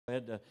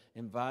Glad to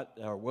invite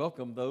or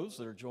welcome those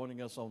that are joining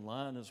us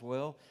online as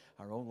well,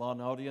 our online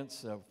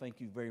audience.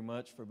 Thank you very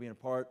much for being a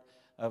part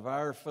of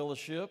our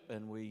fellowship,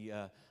 and we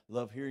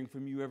love hearing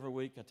from you every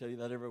week. I tell you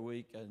that every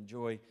week. I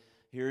enjoy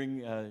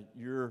hearing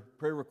your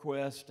prayer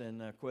requests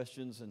and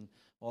questions and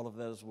all of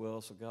that as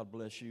well, so God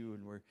bless you,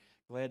 and we're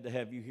glad to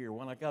have you here.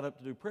 When I got up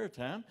to do prayer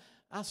time,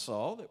 I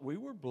saw that we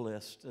were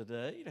blessed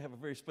today to have a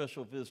very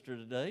special visitor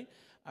today.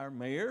 Our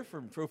mayor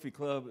from Trophy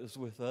Club is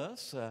with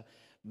us.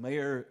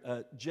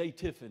 Mayor J.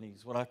 Tiffany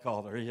is what I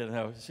call her. You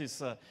know,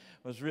 she's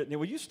was written.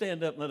 Will you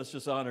stand up and let us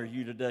just honor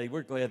you today?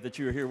 We're glad that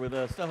you're here with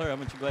us. Tell her how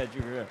much you're glad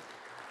you're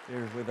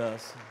here with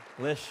us.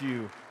 Bless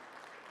you.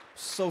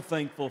 So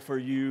thankful for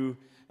you.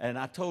 And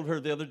I told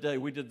her the other day,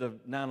 we did the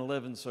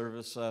 9/11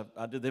 service.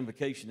 I did the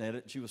invocation at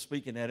it, and she was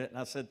speaking at it. And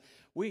I said,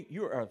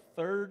 you're our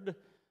third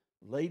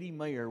lady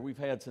mayor we've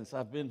had since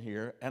I've been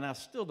here, and I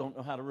still don't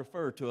know how to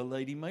refer to a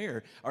lady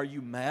mayor. Are you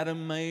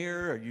Madam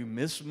Mayor? Are you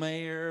Miss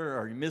Mayor?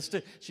 Are you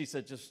Mr.? She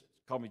said, just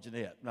call me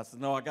Jeanette. And I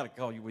said, no, I got to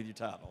call you with your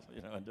title.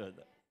 You know, and do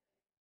that.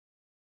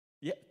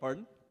 Yeah,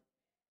 pardon?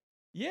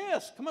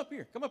 Yes, come up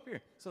here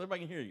so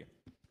everybody can hear you.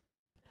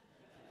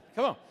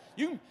 Come on.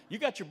 You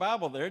got your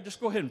Bible there. Just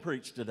go ahead and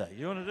preach today.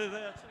 You want to do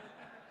that?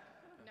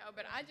 No,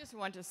 but I just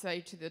want to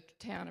say to the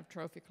town of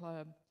Trophy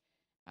Club,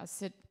 I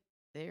sit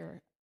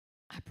there,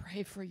 I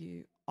pray for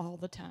you all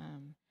the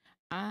time.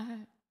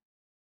 I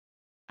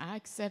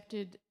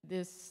accepted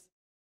this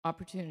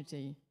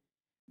opportunity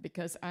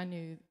because I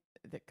knew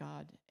that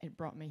God had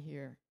brought me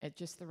here at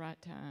just the right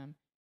time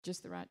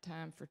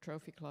for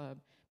Trophy Club,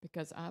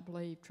 because I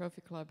believe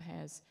Trophy Club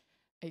has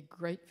a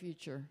great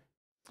future,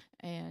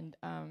 and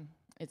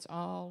it's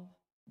all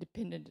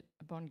dependent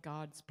upon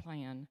God's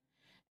plan.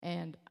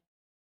 And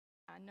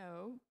I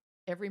know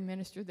every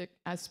minister that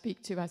I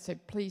speak to, I say,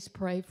 please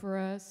pray for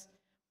us.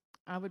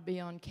 I would be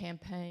on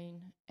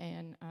campaign,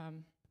 and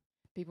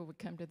people would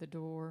come to the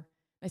door.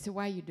 They said,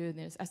 why are you doing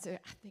this? I said,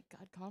 I think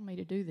God called me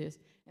to do this.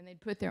 And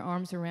they'd put their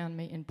arms around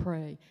me and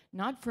pray,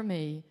 not for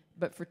me,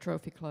 but for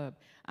Trophy Club.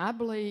 I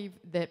believe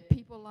that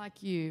people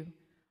like you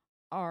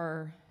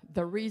are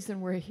the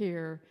reason we're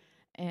here,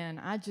 and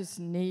I just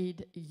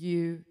need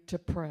you to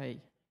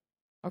pray,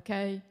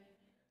 okay?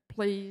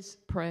 Please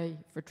pray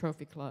for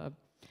Trophy Club.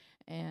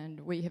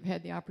 And we have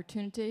had the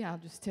opportunity, I'll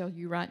just tell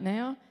you right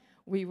now,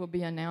 we will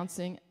be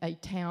announcing a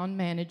town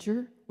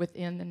manager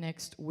within the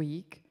next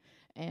week,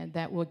 and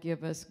that will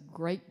give us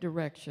great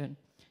direction.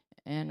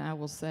 And I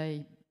will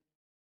say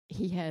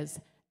he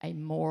has a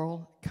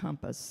moral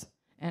compass,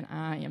 and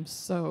I am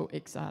so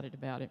excited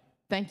about it.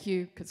 Thank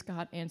you, because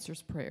God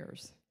answers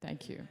prayers.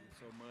 Thank you.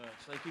 So much.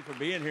 Thank you for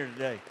being here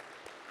today.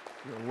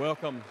 You're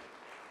welcome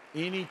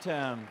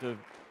anytime to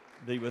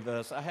be with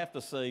us. I have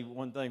to say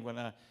one thing. When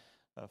I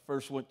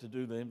first went to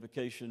do the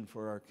invocation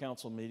for our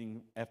council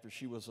meeting after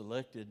she was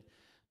elected,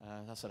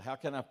 I said, how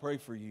can I pray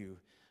for you?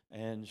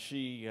 And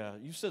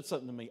you said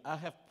something to me. I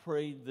have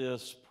prayed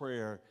this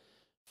prayer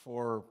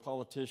for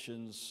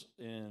politicians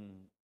in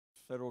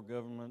federal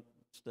government,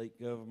 state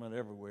government,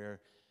 everywhere.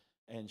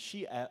 And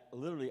she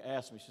literally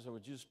asked me, she said,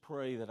 would you just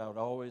pray that I would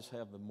always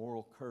have the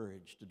moral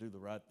courage to do the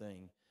right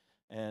thing?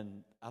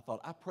 And I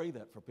thought, I pray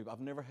that for people. I've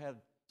never had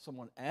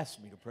someone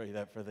ask me to pray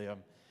that for them.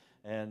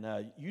 And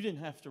you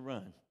didn't have to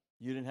run.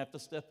 You didn't have to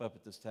step up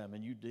at this time,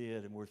 and you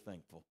did, and we're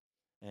thankful.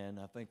 And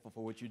I'm thankful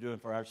for what you're doing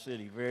for our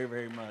city very,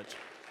 very much.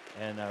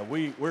 And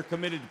we're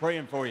committed to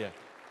praying for you.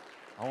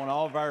 I want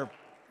all of our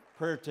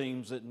prayer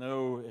teams that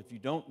know, if you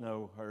don't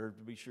know her,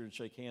 to be sure to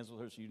shake hands with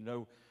her so you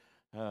know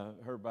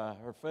her by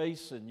her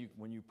face. And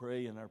when you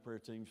pray in our prayer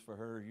teams for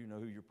her, you know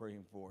who you're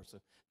praying for. So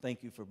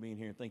thank you for being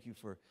here, and thank you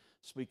for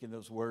speaking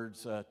those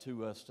words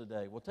to us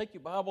today. We'll take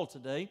your Bible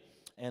today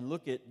and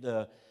look at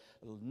the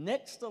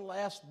next to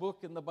last book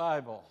in the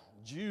Bible,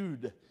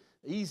 Jude.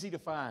 Easy to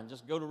find.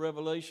 Just go to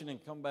Revelation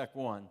and come back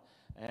one,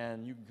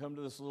 and you can come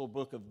to this little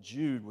book of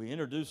Jude. We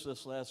introduced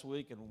this last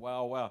week, and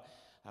wow,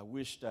 I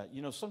wished,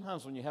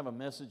 sometimes when you have a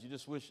message, you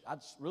just wish, I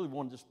just really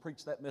want to just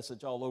preach that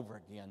message all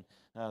over again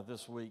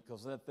this week,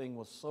 because that thing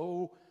was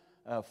so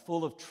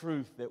full of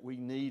truth that we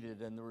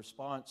needed, and the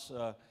response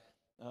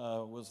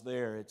was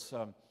there.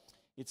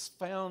 It's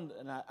found,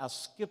 and I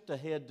skipped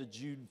ahead to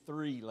Jude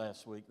 3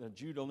 last week. Now,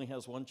 Jude only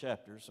has one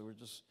chapter, so we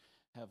just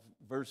have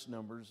verse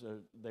numbers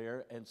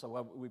there. And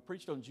so we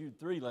preached on Jude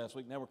 3 last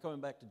week. Now we're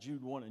coming back to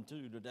Jude 1 and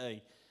 2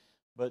 today.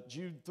 But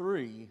Jude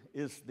 3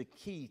 is the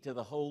key to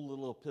the whole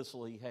little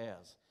epistle he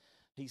has.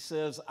 He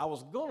says, I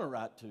was going to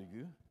write to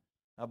you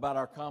about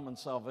our common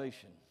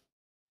salvation,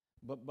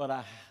 but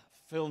I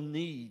feel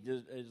need,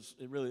 is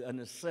really a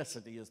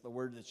necessity is the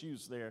word that's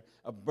used there,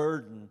 a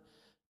burden,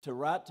 to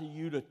write to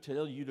you to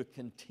tell you to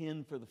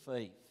contend for the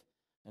faith.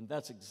 And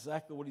that's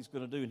exactly what he's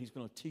going to do, and he's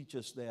going to teach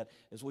us that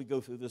as we go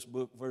through this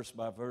book verse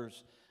by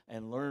verse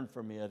and learn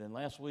from it. And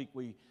last week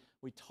we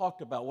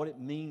talked about what it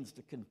means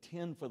to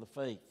contend for the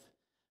faith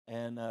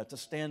and to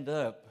stand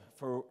up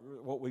for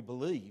what we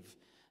believe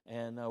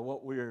and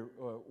what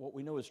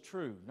we know is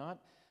true. Not,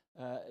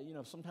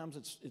 sometimes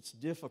it's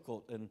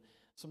difficult, and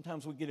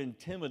sometimes we get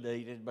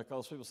intimidated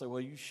because people say,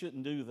 well, you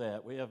shouldn't do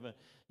that.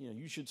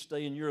 You should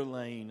stay in your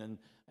lane.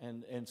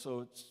 And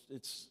so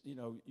it's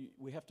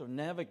we have to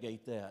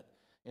navigate that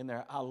in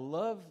there. I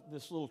love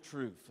this little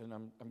truth, and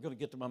I'm going to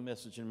get to my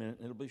message in a minute,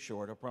 and it'll be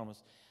short, I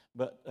promise.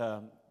 But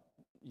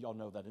y'all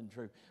know that isn't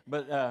true.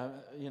 But,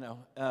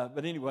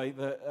 but anyway,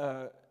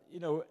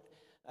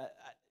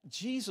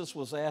 Jesus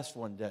was asked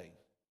one day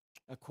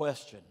a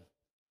question.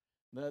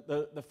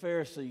 The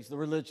Pharisees, the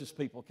religious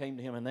people came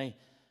to him, and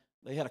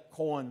they had a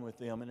coin with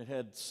them, and it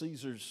had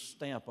Caesar's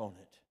stamp on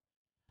it.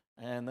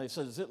 And they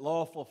said, is it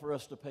lawful for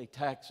us to pay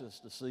taxes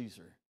to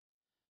Caesar?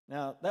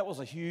 Now, that was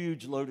a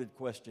huge loaded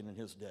question in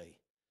his day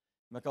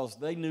because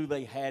they knew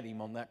they had him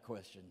on that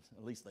question.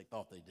 At least they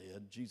thought they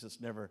did. Jesus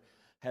never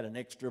had an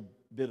extra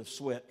bit of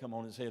sweat come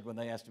on his head when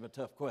they asked him a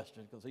tough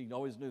question because he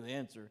always knew the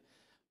answer.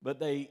 But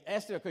they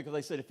asked him because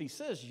they said, if he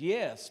says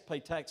yes,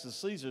 pay taxes to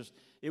Caesar's,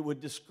 it would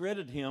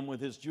discredit him with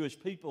his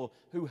Jewish people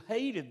who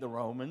hated the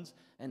Romans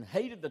and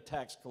hated the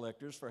tax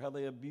collectors for how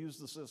they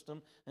abused the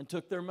system and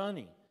took their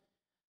money.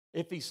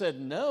 If he said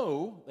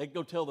no, they'd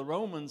go tell the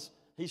Romans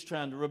he's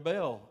trying to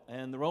rebel,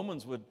 and the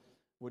Romans would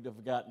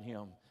have gotten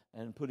him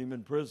and put him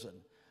in prison.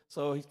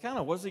 So he's kind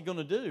of, what's he going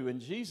to do?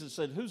 And Jesus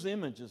said, whose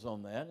image is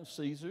on that? And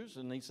Caesar's.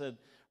 And he said,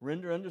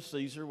 render unto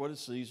Caesar what is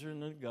Caesar,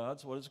 and unto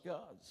God's what is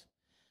God's.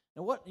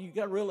 Now what you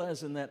got to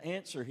realize in that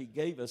answer he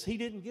gave us, he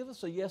didn't give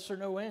us a yes or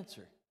no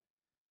answer.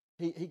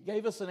 He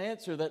gave us an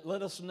answer that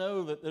let us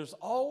know that there's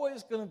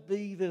always going to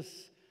be this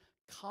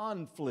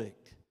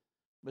conflict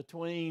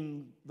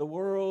between the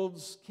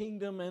world's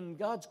kingdom and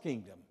God's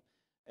kingdom.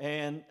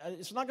 And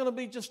it's not going to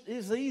be just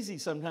as easy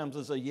sometimes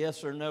as a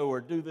yes or no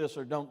or do this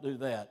or don't do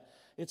that.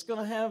 It's going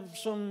to have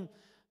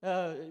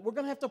we're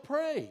going to have to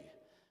pray.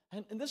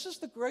 And this is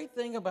the great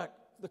thing about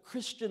the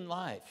Christian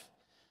life.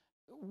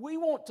 We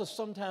want to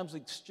sometimes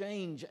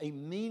exchange a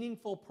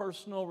meaningful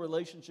personal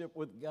relationship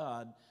with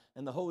God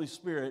and the Holy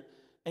Spirit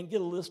and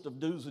get a list of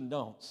do's and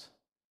don'ts.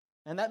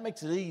 And that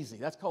makes it easy.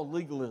 That's called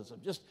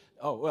legalism.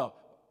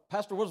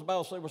 Pastor, what does the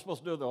Bible say we're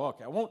supposed to do?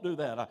 Okay, I won't do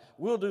that. I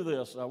will do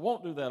this. I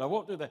won't do that. I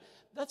won't do that.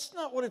 That's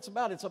not what it's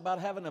about. It's about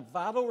having a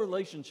vital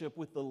relationship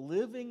with the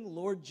living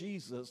Lord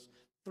Jesus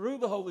through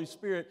the Holy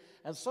Spirit.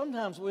 And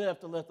sometimes we have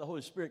to let the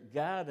Holy Spirit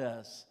guide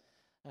us.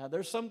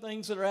 There's some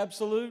things that are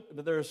absolute,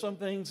 but there are some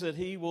things that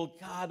He will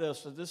guide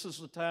us. So this is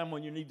the time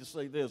when you need to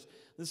say this.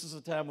 This is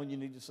the time when you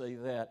need to say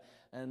that.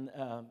 And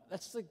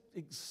that's the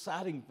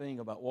exciting thing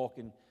about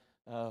walking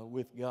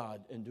with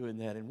God and doing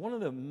that. And one of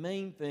the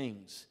main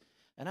things,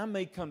 and I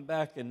may come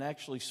back and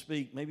actually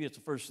speak, maybe it's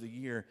the first of the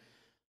year,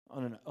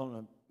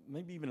 on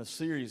maybe even a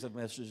series of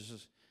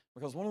messages,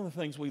 because one of the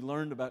things we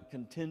learned about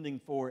contending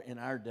for in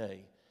our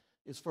day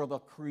is for the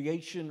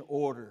creation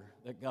order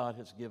that God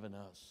has given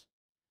us.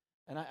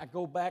 And I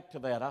go back to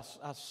that.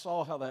 I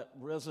saw how that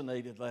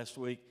resonated last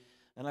week,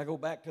 and I go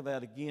back to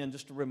that again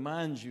just to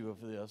remind you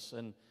of this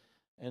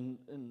and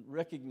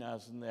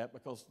recognizing that,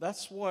 because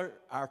that's where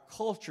our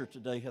culture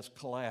today has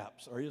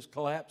collapsed, or is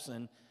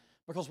collapsing,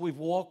 because we've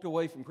walked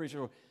away from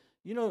creation order.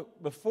 You know,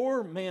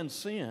 before man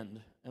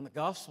sinned and the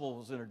gospel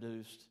was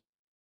introduced,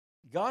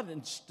 God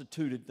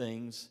instituted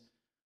things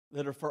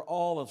that are for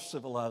all of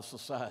civilized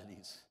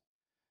societies.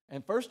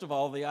 And first of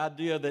all, the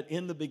idea that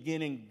in the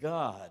beginning,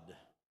 God.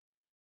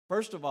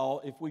 First of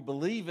all, if we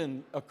believe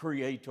in a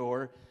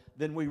creator,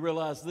 then we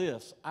realize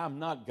this: I'm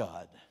not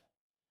God.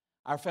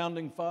 Our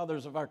founding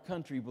fathers of our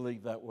country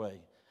believed that way.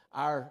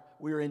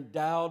 We're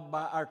endowed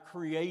by our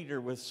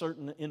Creator with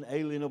certain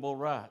inalienable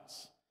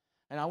rights.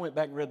 And I went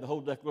back and read the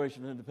whole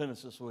Declaration of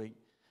Independence this week,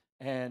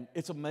 and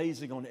it's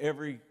amazing on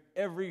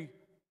every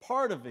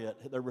part of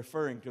it, they're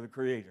referring to the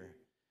Creator.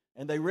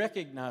 And they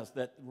recognize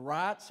that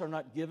rights are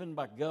not given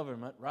by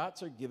government,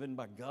 rights are given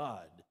by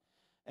God.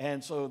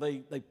 And so they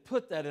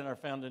put that in our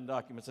founding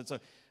documents. And so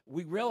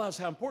we realize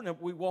how important.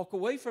 If we walk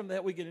away from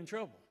that, we get in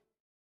trouble.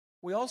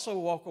 We also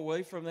walk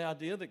away from the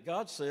idea that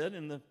God said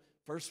in the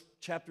first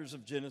chapters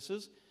of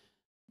Genesis,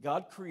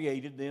 God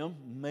created them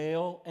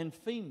male and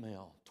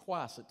female.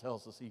 Twice it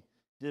tells us He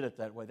did it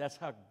that way. That's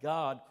how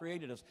God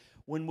created us.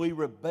 When we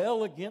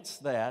rebel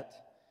against that,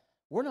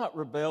 we're not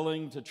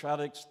rebelling to try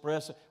to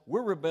express it.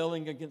 We're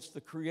rebelling against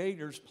the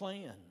Creator's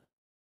plan.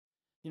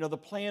 You know, the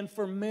plan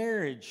for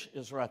marriage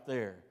is right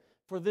there.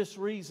 For this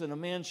reason, a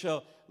man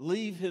shall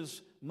leave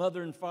his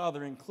mother and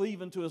father and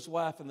cleave unto his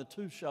wife, and the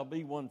two shall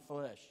be one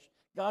flesh.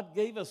 God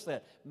gave us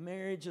that.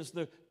 Marriage is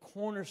the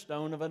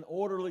cornerstone of an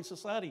orderly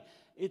society.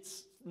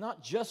 It's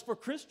not just for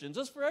Christians,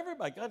 it's for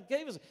everybody. God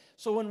gave us it.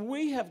 So when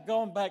we have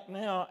gone back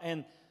now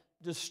and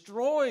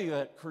destroy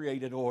that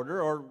created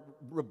order or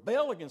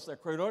rebel against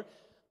that created order,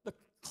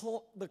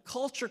 the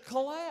culture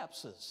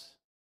collapses.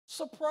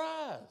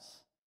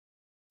 Surprise.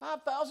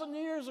 5,000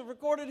 years of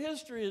recorded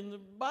history and the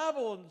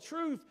Bible and the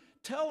truth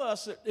tell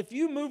us that if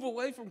you move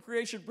away from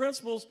creation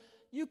principles,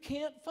 you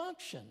can't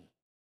function.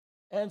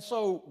 And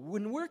so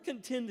when we're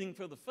contending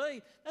for the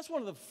faith, that's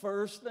one of the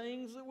first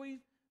things that we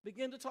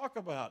begin to talk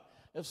about,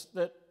 is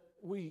that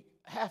we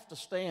have to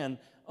stand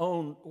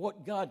on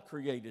what God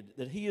created,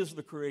 that He is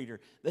the Creator,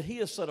 that He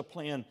has set a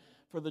plan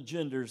for the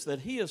genders, that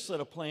He has set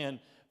a plan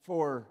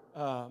for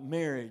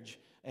marriage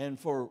and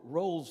for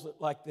roles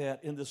like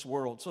that in this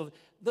world. So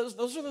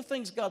those are the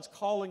things God's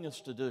calling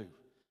us to do.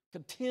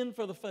 Contend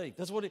for the faith.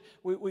 That's what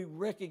we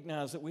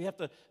recognize, that we have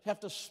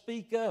to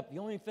speak up. The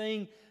only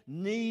thing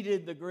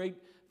needed, the great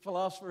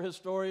philosopher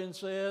historian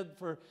said,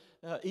 for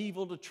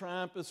evil to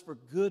triumph is for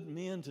good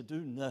men to do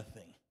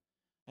nothing.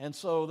 And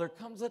so there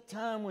comes that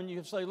time when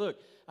you say, look,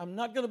 I'm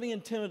not going to be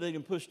intimidated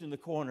and pushed in the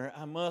corner.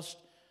 I must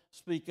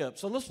speak up.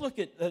 So let's look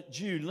at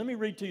Jude. Let me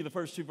read to you the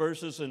first two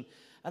verses, and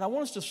I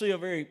want us to see a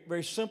very,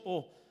 very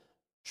simple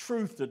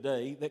truth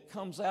today that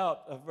comes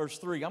out of verse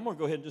 3. I'm going to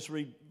go ahead and just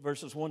read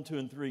verses 1, 2,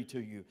 and 3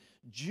 to you.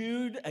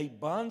 Jude, a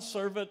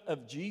bondservant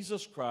of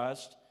Jesus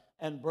Christ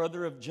and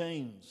brother of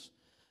James,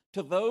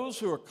 to those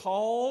who are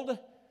called,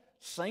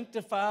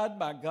 sanctified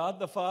by God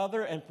the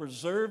Father, and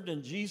preserved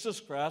in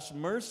Jesus Christ,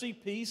 mercy,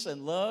 peace,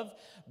 and love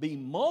be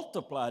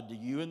multiplied to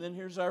you. And then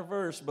here's our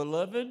verse.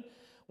 Beloved,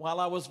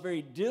 while I was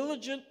very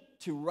diligent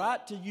to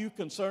write to you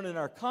concerning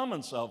our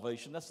common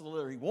salvation, that's the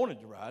letter he wanted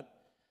to write,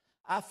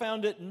 I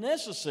found it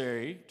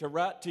necessary to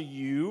write to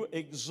you,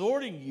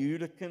 exhorting you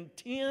to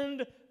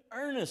contend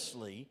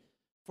earnestly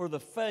for the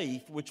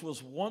faith which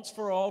was once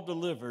for all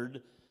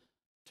delivered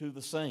to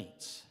the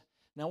saints.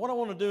 Now, what I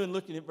want to do in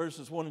looking at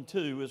verses 1 and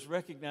 2 is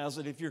recognize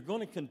that if you're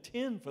going to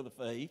contend for the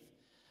faith,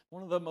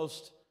 one of the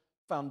most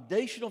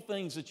foundational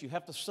things that you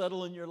have to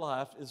settle in your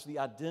life is the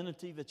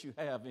identity that you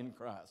have in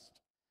Christ.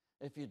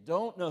 If you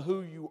don't know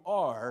who you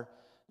are,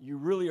 you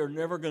really are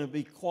never going to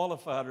be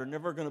qualified or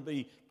never going to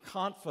be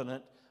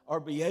confident or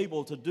be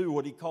able to do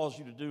what he calls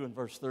you to do in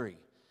verse 3.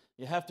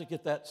 You have to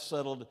get that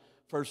settled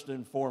first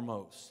and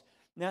foremost.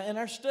 Now, in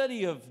our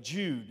study of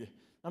Jude,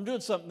 I'm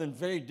doing something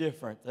very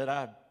different that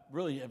I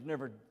really have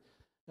never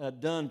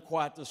done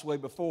quite this way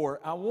before.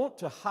 I want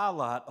to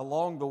highlight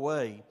along the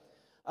way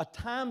a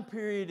time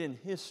period in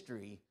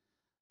history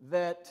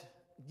that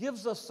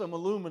gives us some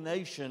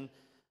illumination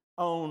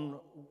on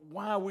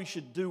why we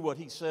should do what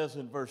he says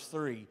in verse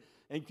 3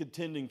 and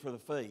contending for the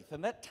faith.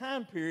 And that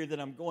time period that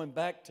I'm going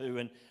back to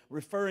and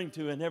referring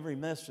to in every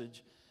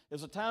message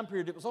is a time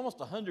period, it was almost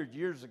 100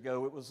 years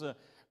ago. It was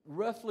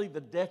roughly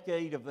the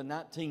decade of the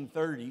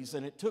 1930s,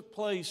 and it took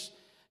place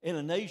in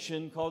a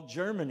nation called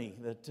Germany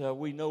that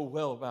we know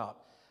well about.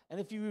 And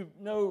if you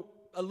know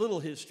a little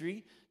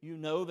history, you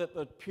know that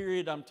the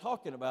period I'm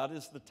talking about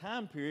is the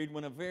time period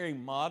when a very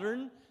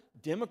modern,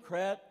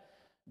 democratic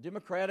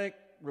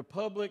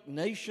republic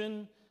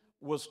nation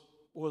was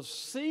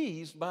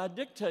seized by a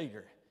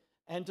dictator.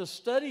 And to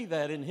study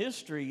that in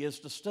history is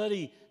to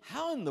study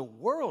how in the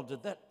world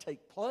did that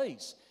take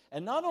place.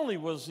 And not only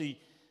was he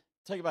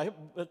taken by him,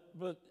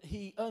 but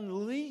he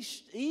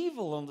unleashed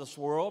evil on this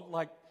world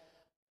like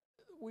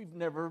we've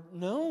never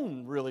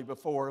known really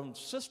before, in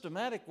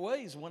systematic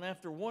ways. Went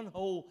after one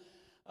whole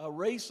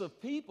race of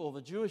people,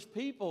 the Jewish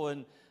people,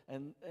 and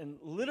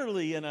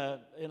literally in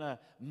a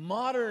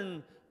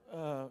modern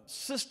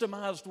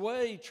systemized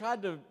way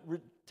tried to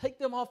take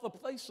them off the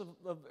face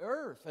of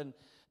earth. And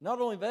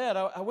not only that,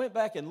 I went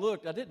back and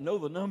looked. I didn't know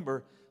the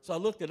number, so I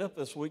looked it up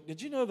this week.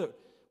 Did you know that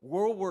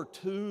World War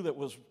II, that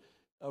was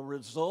a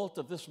result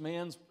of this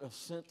man's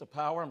ascent to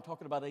power, I'm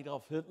talking about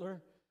Adolf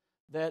Hitler,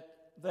 that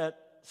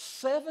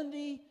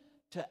 70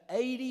 to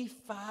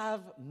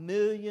 85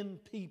 million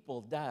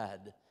people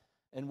died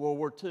in World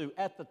War II.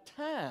 At the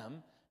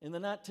time, in the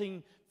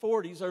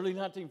 1940s, early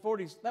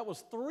 1940s, that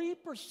was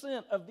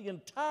 3% of the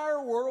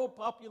entire world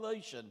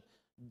population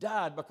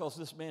died because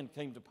this man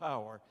came to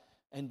power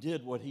and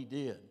did what he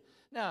did.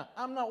 Now,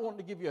 I'm not wanting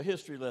to give you a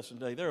history lesson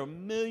today. There are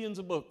millions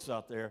of books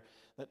out there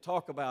that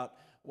talk about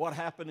what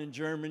happened in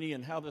Germany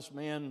and how this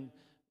man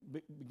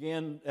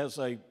began as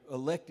a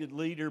elected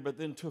leader but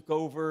then took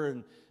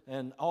over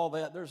and all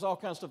that. There's all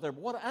kinds of stuff there.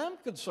 But what I'm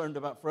concerned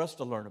about for us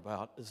to learn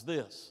about is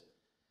this.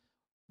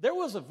 There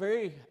was a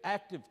very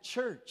active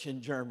church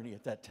in Germany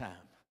at that time.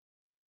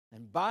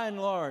 And by and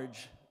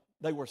large,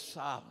 they were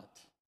silent.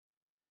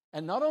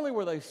 And not only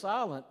were they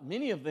silent,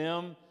 many of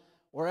them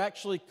were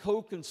actually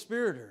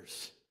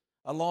co-conspirators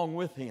along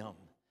with him.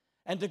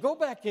 And to go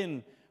back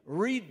and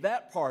read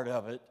that part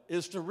of it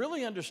is to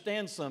really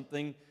understand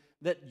something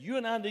that you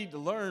and I need to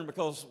learn,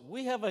 because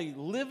we have a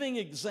living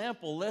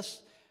example,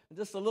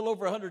 just a little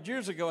over 100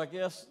 years ago, I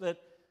guess,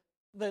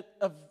 that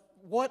of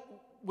what,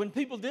 when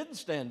people didn't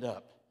stand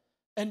up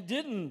and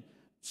didn't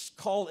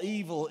call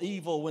evil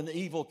evil when the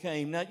evil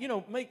came. Now,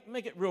 make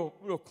it real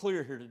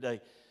clear here today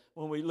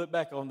when we look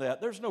back on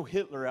that. There's no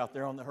Hitler out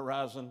there on the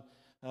horizon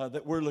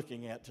that we're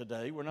looking at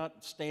today. We're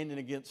not standing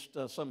against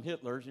some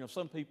Hitlers.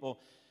 Some people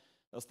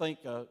think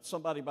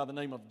somebody by the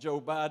name of Joe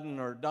Biden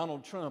or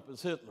Donald Trump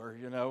is Hitler,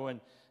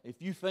 and if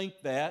you think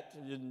that,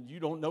 you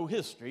don't know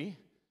history.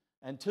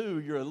 And two,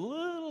 you're a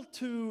little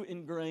too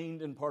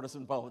ingrained in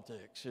partisan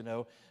politics,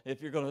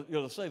 if you're going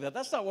to say that.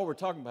 That's not what we're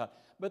talking about.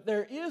 But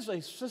there is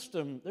a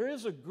system, there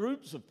is a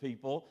groups of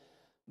people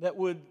that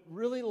would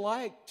really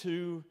like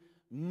to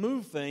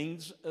move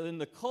things in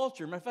the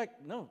culture. Matter of fact,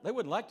 no, they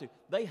wouldn't like to.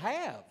 They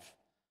have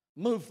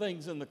move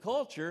things in the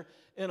culture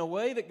in a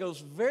way that goes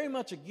very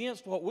much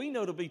against what we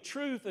know to be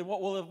truth and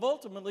what will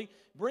ultimately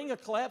bring a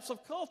collapse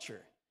of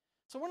culture.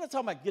 So we're not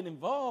talking about getting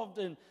involved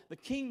in the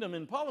kingdom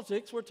in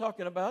politics. We're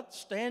talking about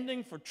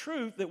standing for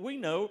truth that we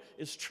know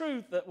is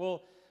truth that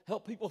will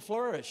help people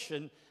flourish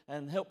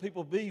and help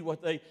people be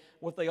what they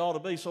ought to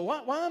be. So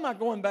why am I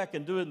going back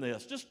and doing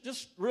this?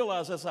 Just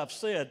realize, as I've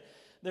said,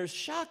 there's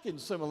shocking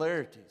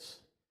similarities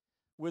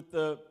with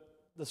there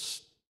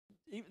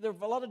are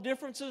a lot of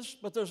differences,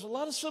 but there's a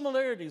lot of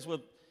similarities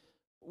with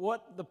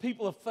what the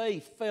people of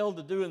faith failed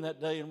to do in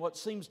that day and what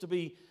seems to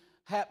be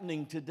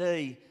happening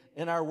today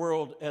in our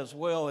world as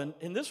well.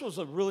 And this was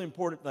a really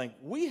important thing.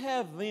 We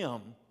have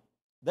them.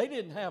 They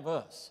didn't have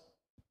us.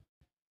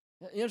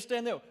 You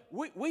understand that?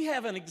 We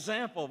have an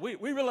example. We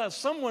realize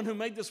someone who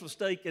made this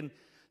mistake, and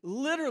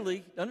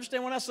literally,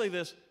 understand when I say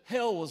this,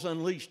 hell was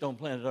unleashed on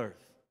planet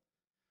Earth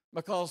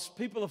because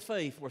people of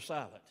faith were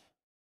silent.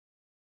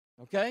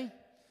 Okay?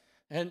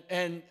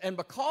 And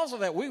because of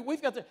that,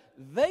 we've got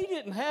they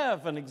didn't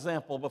have an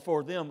example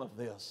before them of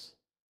this.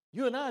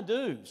 You and I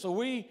do. So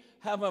we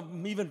have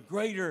an even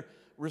greater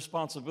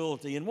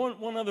responsibility. And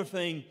one other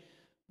thing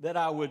that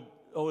I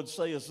would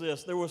say is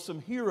this. There were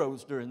some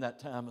heroes during that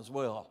time as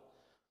well.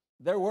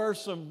 There were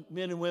some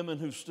men and women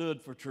who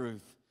stood for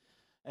truth.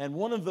 And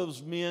one of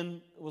those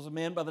men was a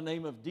man by the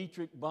name of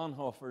Dietrich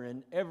Bonhoeffer,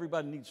 and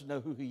everybody needs to know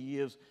who he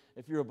is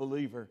if you're a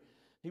believer.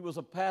 He was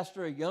a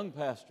pastor, a young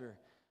pastor,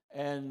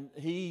 and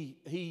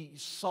he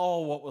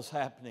saw what was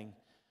happening.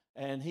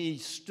 And he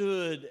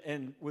stood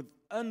and with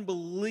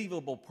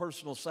unbelievable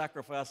personal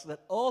sacrifice that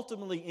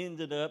ultimately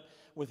ended up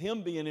with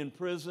him being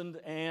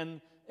imprisoned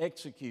and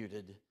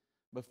executed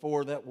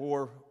before that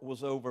war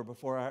was over,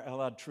 before our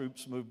Allied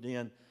troops moved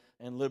in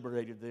and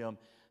liberated them.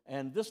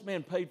 And this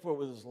man paid for it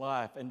with his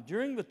life. And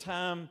during the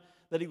time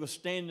that he was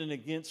standing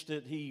against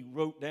it, he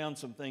wrote down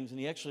some things, and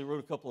he actually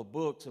wrote a couple of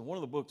books. And one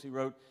of the books he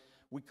wrote,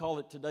 we call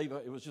it today,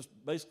 it was just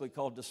basically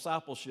called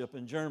Discipleship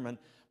in German,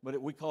 but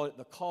we call it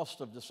The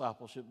Cost of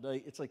Discipleship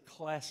Today. It's a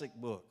classic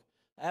book,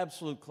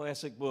 absolute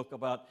classic book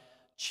about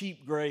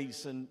cheap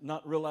grace and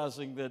not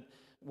realizing that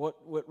what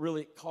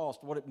really it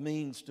costs, what it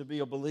means to be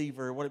a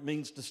believer, what it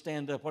means to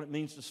stand up, what it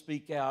means to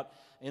speak out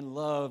in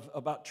love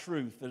about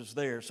truth that is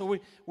there. So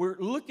we're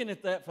looking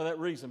at that for that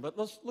reason. But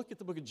let's look at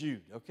the book of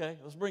Jude, okay?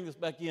 Let's bring this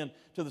back in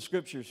to the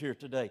scriptures here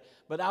today.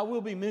 But I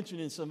will be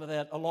mentioning some of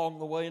that along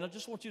the way, and I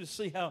just want you to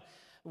see how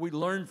we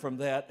learn from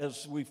that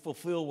as we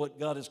fulfill what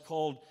God has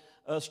called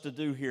us to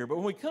do here. But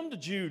when we come to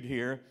Jude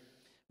here,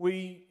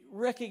 we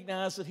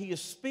recognize that he is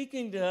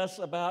speaking to us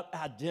about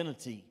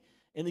identity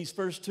in these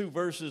first two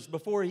verses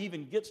before he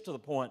even gets to the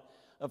point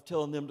of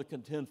telling them to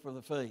contend for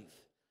the faith.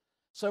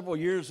 Several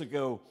years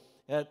ago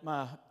at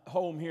my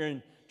home here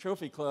in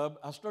Trophy Club,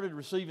 I started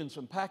receiving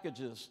some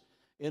packages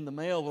in the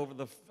mail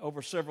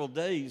over several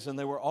days, and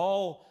they were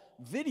all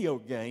video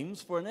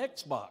games for an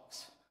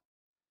Xbox.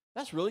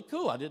 That's really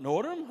cool. I didn't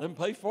order them. I didn't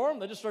pay for them.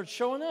 They just started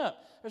showing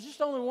up. There's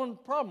just only one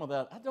problem with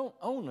that. I don't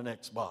own an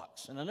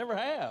Xbox, and I never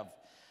have.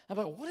 I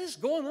thought, what is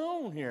going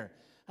on here?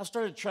 I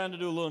started trying to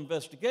do a little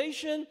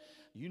investigation.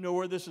 You know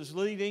where this is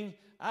leading.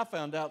 I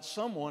found out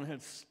someone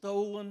had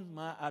stolen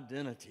my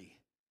identity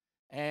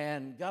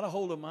and got a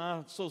hold of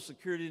my Social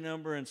Security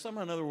number, and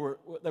somehow or another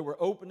they were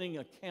opening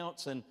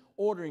accounts and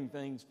ordering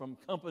things from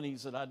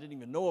companies that I didn't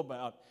even know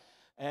about.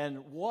 And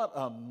what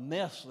a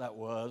mess that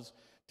was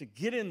to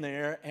get in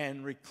there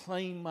and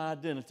reclaim my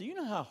identity. You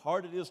know how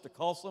hard it is to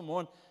call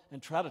someone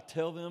and try to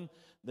tell them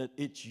that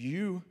it's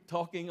you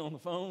talking on the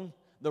phone?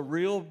 The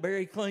real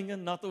Barry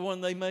Klingon, not the one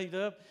they made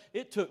up.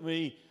 It took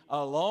me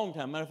a long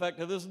time. Matter of fact,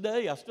 to this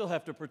day, I still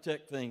have to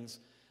protect things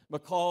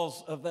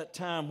because of that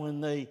time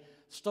when they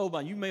stole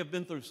mine. You may have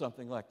been through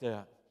something like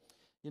that.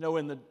 You know,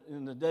 in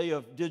the day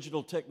of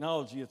digital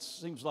technology, it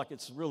seems like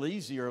it's real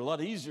easier, a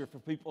lot easier for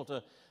people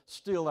to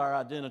steal our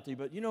identity.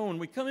 But, you know, when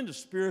we come into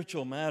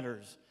spiritual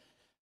matters,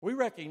 we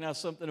recognize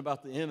something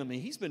about the enemy.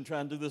 He's been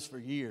trying to do this for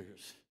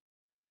years.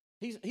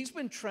 He's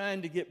been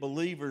trying to get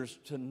believers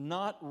to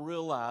not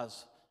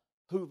realize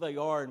who they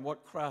are and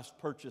what Christ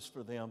purchased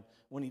for them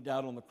when he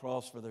died on the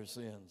cross for their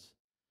sins.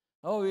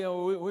 Oh,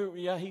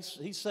 yeah,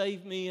 he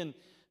saved me, and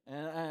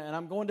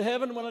I'm going to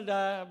heaven when I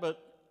die, but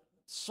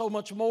so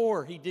much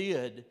more he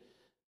did.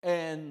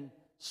 And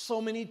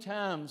so many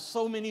times,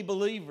 so many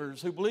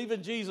believers who believe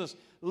in Jesus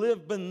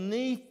live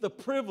beneath the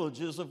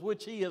privileges of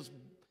which he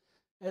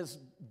has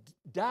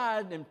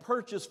died and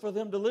purchased for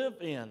them to live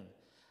in.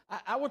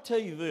 I will tell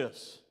you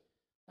this,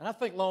 and I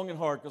think long and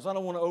hard because I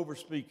don't want to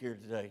overspeak here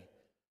today.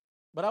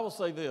 But I will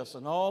say this,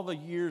 in all the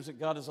years that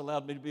God has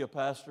allowed me to be a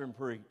pastor and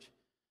preach,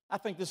 I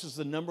think this is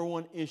the number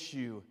one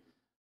issue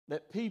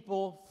that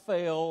people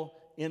fail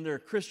in their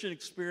Christian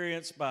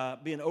experience by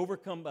being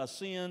overcome by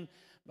sin,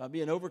 by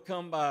being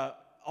overcome by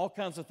all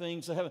kinds of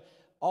things.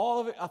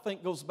 All of it, I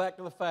think, goes back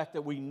to the fact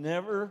that we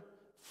never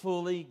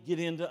fully get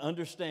into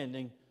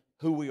understanding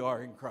who we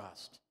are in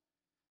Christ.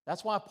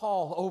 That's why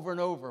Paul, over and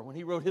over, when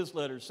he wrote his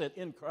letters, said,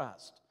 in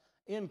Christ.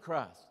 In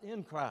Christ,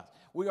 in Christ.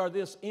 We are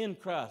this in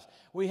Christ.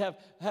 We have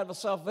a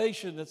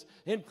salvation that's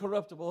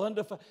incorruptible,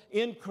 undefiled,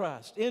 in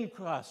Christ,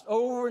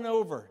 over and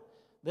over.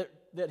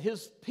 That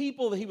his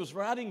people that he was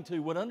writing to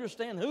would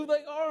understand who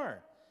they are.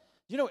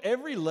 You know,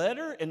 every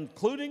letter,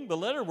 including the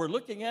letter we're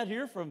looking at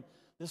here from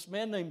this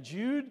man named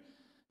Jude,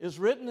 is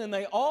written, and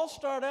they all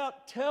start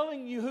out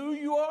telling you who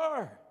you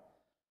are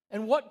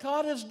and what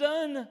God has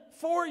done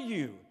for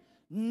you.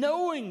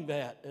 Knowing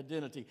that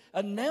identity,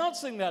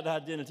 announcing that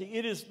identity,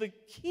 it is the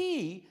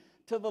key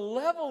to the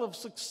level of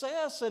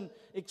success and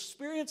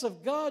experience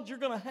of God you're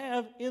going to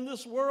have in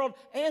this world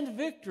and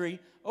victory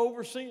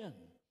over sin.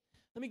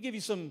 Let me give you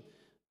some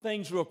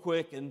things real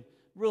quick and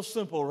real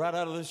simple right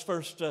out of this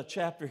first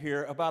chapter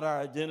here about our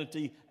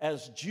identity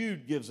as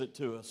Jude gives it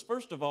to us.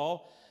 First of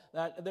all,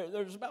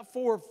 there's about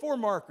four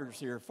markers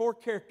here, four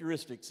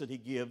characteristics that he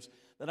gives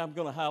that I'm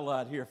going to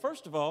highlight here.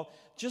 First of all,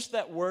 just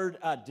that word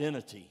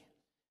identity.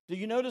 Do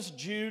you notice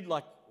Jude,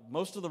 like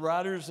most of the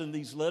writers in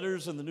these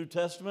letters in the New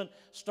Testament,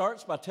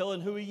 starts by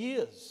telling who he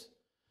is?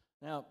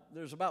 Now,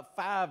 there's about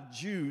 5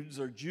 Judes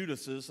or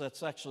Judases,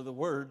 that's actually the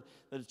word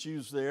that it's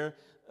used there,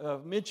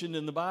 mentioned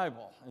in the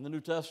Bible, in the New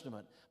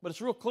Testament. But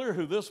it's real clear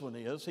who this one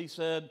is. He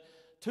said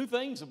 2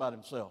 things about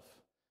himself.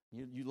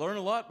 You learn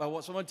a lot by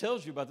what someone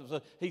tells you about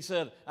themselves. He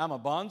said, I'm a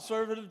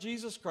bondservant of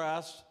Jesus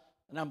Christ,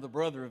 and I'm the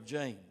brother of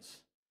James.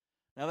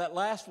 Now, that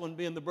last one,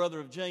 being the brother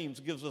of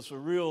James, gives us a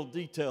real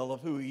detail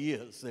of who he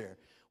is there.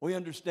 We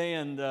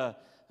understand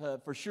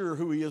for sure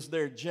who he is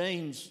there.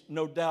 James,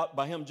 no doubt,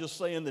 by him just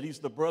saying that he's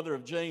the brother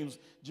of James,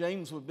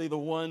 James would be the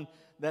one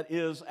that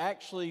is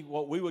actually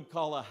what we would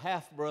call a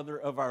half-brother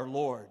of our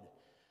Lord.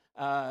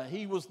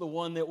 He was the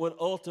one that would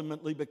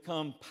ultimately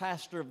become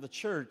pastor of the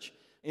church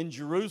in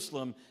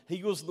Jerusalem.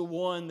 He was the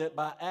one that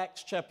by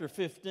Acts chapter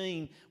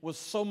 15 was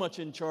so much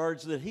in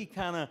charge that he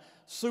kind of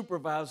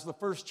supervised the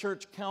first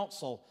church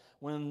council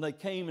when they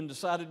came and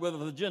decided whether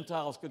the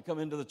Gentiles could come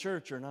into the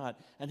church or not.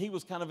 And he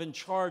was kind of in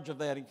charge of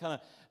that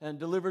and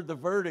delivered the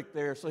verdict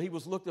there. So he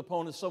was looked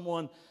upon as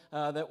someone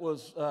that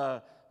was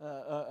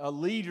a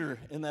leader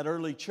in that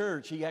early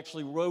church. He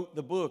actually wrote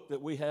the book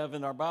that we have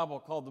in our Bible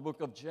called the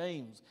book of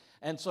James.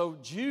 And so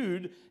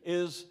Jude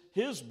is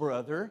his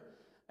brother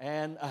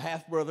and a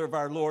half-brother of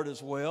our Lord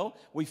as well.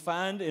 We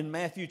find in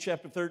Matthew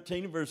chapter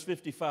 13, verse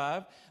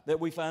 55, that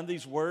we find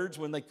these words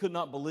when they could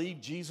not believe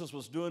Jesus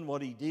was doing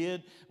what he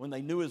did. When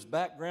they knew his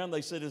background,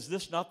 they said, is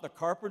this not the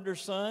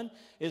carpenter's son?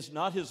 Is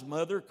not his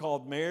mother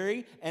called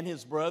Mary, and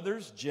his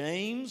brothers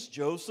James,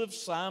 Joseph,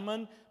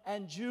 Simon,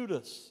 and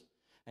Judas?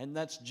 And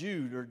that's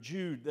Jude, or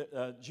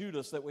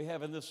Judas that we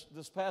have in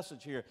this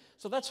passage here.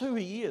 So that's who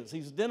he is.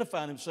 He's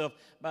identifying himself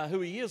by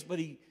who he is, but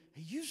he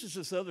uses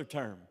this other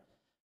term.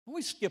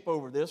 We skip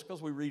over this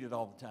because we read it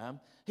all the time.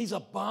 He's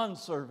a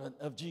bondservant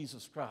of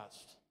Jesus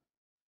Christ.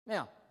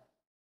 Now,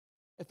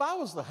 if I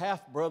was the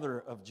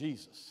half-brother of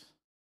Jesus,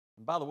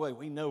 and by the way,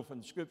 we know from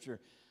the Scripture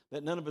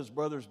that none of his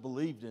brothers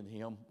believed in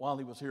him while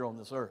he was here on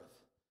this earth.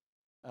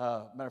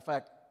 Matter of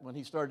fact, when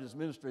he started his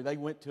ministry, they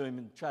went to him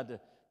and tried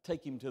to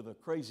take him to the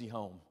crazy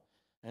home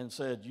and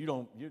said,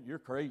 you're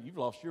crazy, you've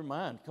lost your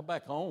mind, come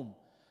back home,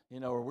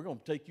 or we're going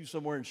to take you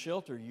somewhere and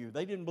shelter you.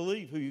 They didn't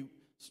believe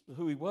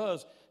who he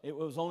was. It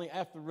was only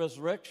after the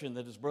resurrection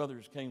that his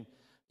brothers came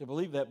to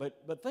believe that.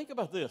 But think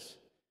about this.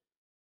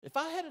 If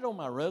I had it on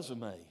my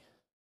resume,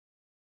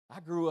 I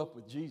grew up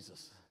with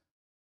Jesus,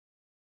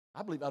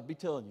 I believe I'd be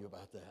telling you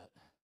about that.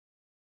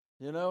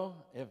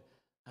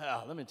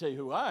 Let me tell you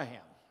who I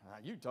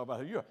am. You talk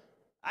about who you are.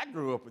 I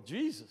grew up with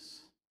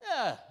Jesus.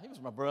 Yeah, he was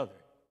my brother.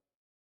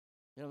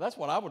 That's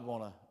what I would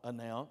want to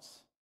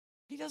announce.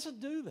 He doesn't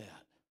do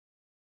that.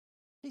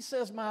 He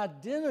says my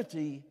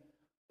identity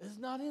is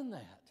not in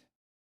that.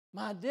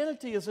 My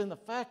identity is in the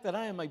fact that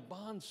I am a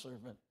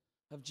bondservant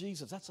of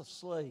Jesus. That's a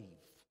slave.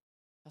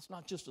 That's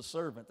not just a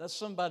servant. That's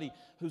somebody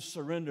who's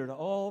surrendered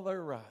all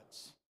their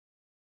rights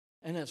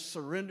and has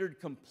surrendered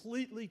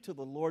completely to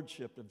the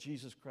lordship of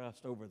Jesus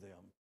Christ over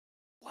them.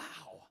 Wow.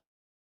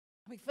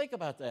 I mean, think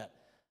about that.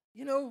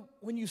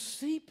 When you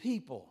see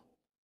people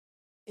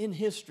in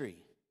history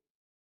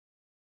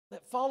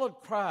that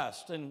followed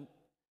Christ and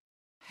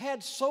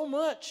had so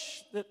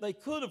much that they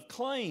could have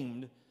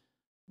claimed,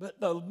 but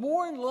the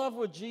more in love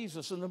with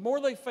Jesus and the more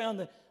they found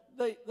that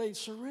they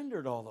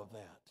surrendered all of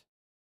that.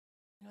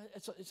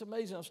 It's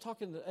amazing. I was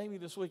talking to Amy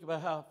this week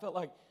about how I felt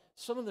like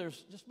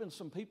there's just been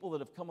some people that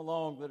have come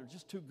along that are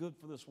just too good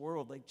for this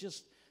world. They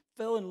just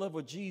fell in love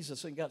with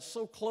Jesus and got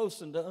so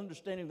close into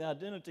understanding the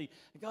identity.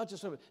 And God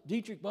just said,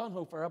 Dietrich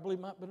Bonhoeffer, I believe,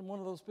 might have been one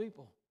of those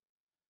people.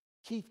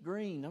 Keith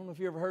Green, I don't know if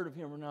you ever heard of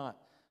him or not.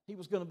 He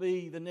was going to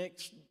be the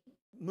next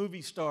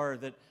movie star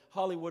that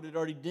Hollywood had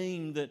already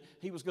deemed that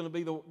he was going to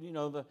be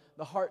the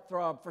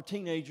heartthrob for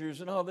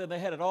teenagers and all that. They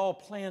had it all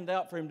planned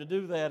out for him to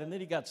do that, and then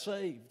he got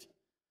saved.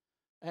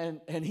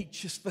 And he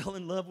just fell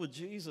in love with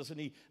Jesus, and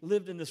he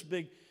lived in this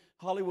big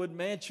Hollywood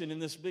mansion in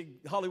this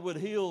big Hollywood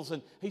Hills,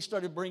 and he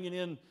started bringing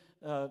in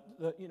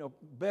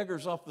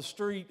beggars off the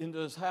street into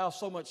his house,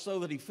 so much so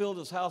that he filled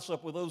his house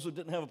up with those who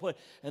didn't have a place,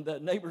 and the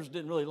neighbors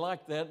didn't really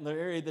like that in the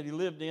area that he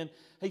lived in.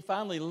 He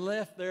finally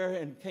left there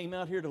and came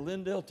out here to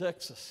Lindale,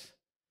 Texas,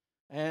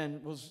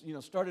 and was,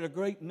 started a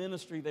great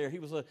ministry there. He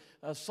was a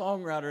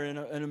songwriter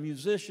and a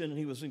musician, and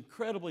he was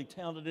incredibly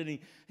talented, and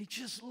he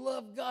just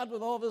loved God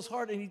with all of his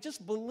heart, and he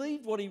just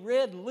believed what he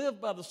read and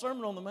lived by the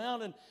Sermon on the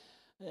Mount,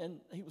 and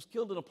he was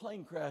killed in a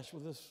plane crash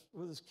with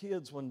his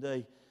kids one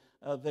day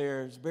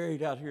there. He's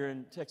buried out here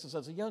in Texas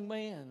as a young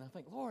man. I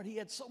think, Lord, he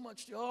had so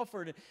much to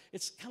offer. And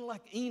it's kind of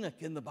like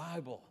Enoch in the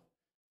Bible.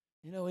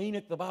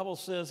 Enoch, the Bible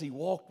says he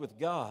walked with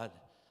God,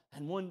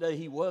 and one day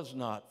he was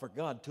not, for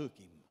God took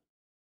him.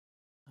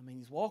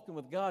 He's walking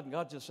with God, and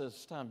God just says,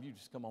 it's time you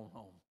just come on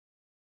home.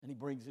 And he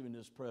brings him into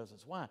his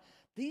presence. Why?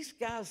 These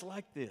guys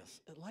like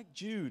this, like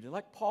Jude and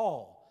like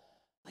Paul,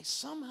 they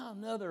somehow or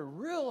another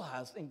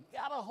realized and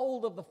got a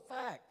hold of the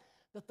fact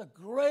that the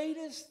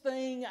greatest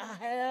thing I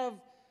have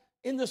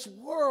in this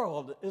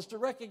world is to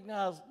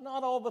recognize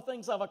not all the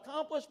things I've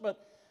accomplished, but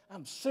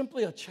I'm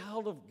simply a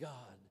child of God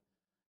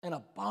and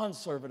a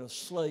bondservant, a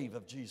slave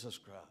of Jesus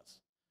Christ.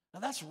 Now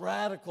that's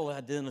radical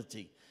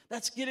identity.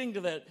 That's getting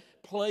to that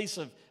place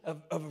of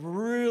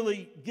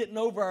really getting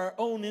over our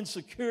own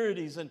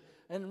insecurities and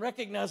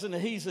recognizing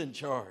that He's in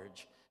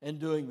charge and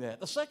doing that.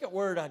 The second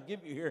word I'd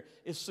give you here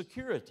is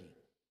security,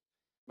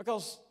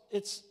 because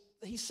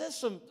he says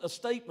some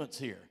statements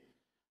here,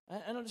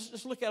 and I'll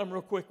just look at them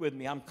real quick with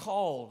me. I'm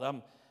called,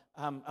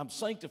 I'm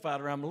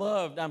sanctified, or I'm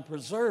loved, I'm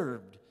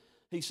preserved.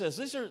 He says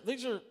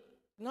these are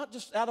not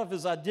just out of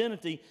his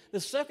identity.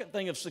 The second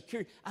thing of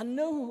security, I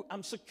know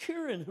I'm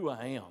secure in who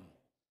I am.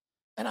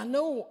 And I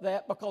know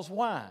that because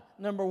why?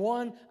 Number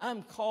one,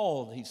 I'm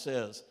called, he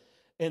says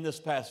in this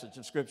passage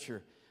of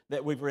Scripture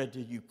that we've read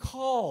to you.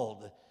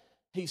 Called,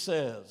 he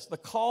says. The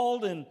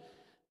called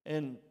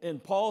in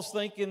Paul's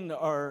thinking,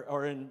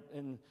 or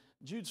in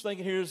Jude's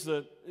thinking here is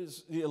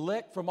the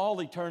elect from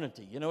all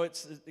eternity.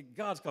 It's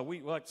God's called.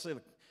 We like to say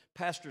the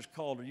pastor's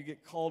called, or you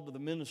get called to the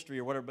ministry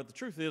or whatever, but the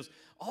truth is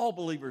all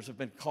believers have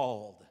been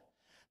called.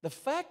 The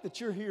fact that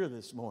you're here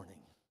this morning,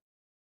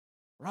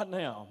 right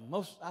now,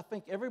 I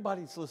think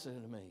everybody's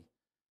listening to me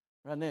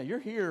right now. You're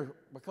here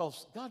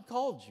because God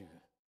called you.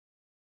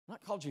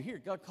 Not called you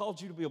here. God called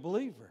you to be a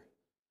believer.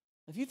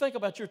 If you think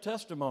about your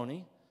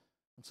testimony,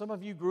 and some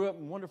of you grew up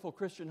in wonderful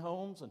Christian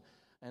homes,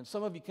 and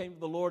some of you came to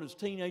the Lord as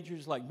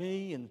teenagers like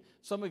me, and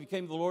some of you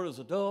came to the Lord as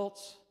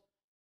adults,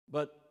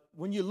 but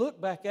when you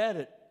look back at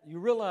it, you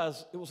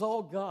realize it was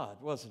all God,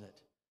 wasn't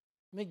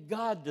it?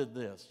 God did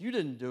this. You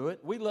didn't do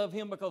it. We love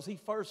Him because He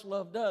first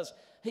loved us.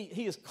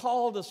 He has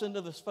called us into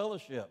this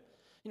fellowship.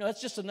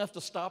 That's just enough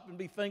to stop and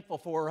be thankful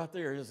for right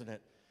there, isn't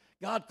it?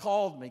 God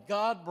called me.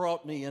 God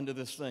brought me into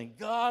this thing.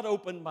 God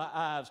opened my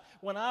eyes.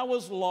 When I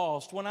was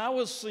lost, when I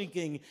was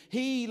sinking,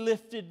 He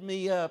lifted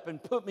me up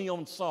and put me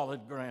on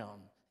solid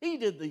ground. He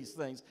did these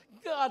things.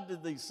 God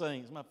did these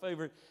things. My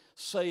favorite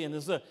saying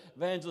is the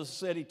evangelist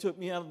said, He took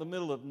me out of the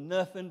middle of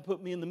nothing,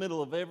 put me in the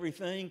middle of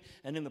everything,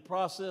 and in the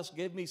process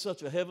gave me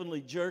such a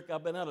heavenly jerk.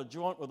 I've been out of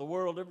joint with the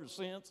world ever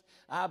since.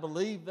 I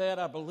believe that.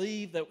 I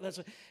believe that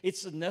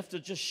it's enough to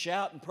just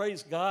shout and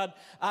praise God.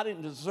 I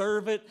didn't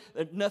deserve it.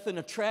 There's nothing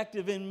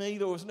attractive in me.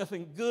 There was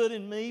nothing good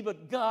in me,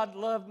 but God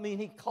loved me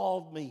and He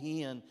called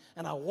me in.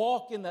 And I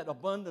walk in that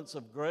abundance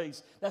of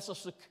grace. That's a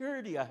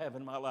security I have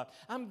in my life.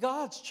 I'm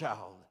God's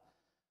child.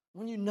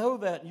 When you know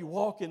that and you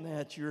walk in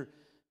that,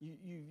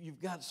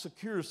 you've got a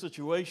secure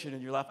situation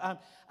in your life.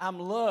 I'm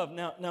loved.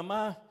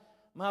 Now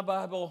my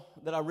Bible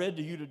that I read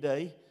to you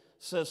today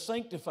says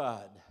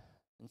sanctified.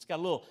 It's got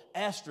a little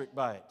asterisk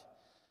by it.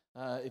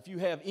 If you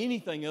have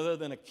anything other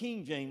than a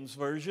King James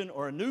Version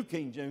or a New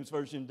King James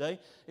Version today,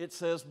 it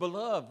says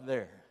beloved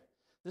there.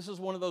 This is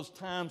one of those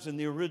times in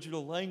the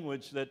original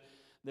language that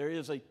there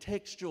is a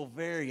textual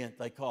variant,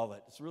 they call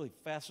it. It's really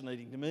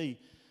fascinating to me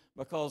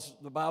because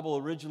the Bible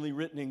originally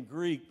written in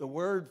Greek, the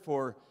word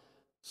for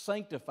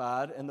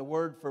sanctified and the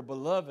word for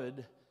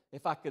beloved,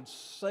 if I could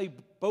say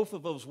both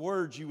of those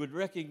words, you would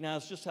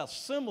recognize just how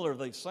similar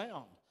they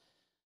sound.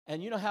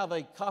 And you know how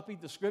they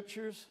copied the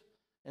Scriptures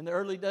in the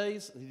early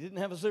days? They didn't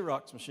have a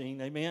Xerox machine,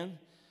 amen?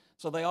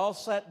 So they all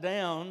sat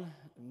down,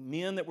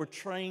 men that were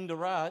trained to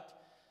write,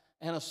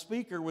 and a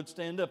speaker would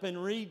stand up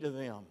and read to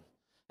them.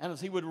 And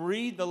as he would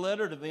read the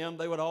letter to them,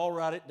 they would all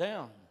write it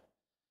down.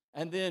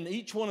 And then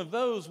each one of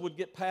those would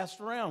get passed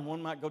around. One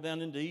might go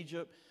down into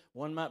Egypt.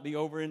 One might be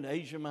over in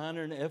Asia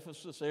Minor in the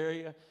Ephesus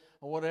area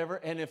or whatever.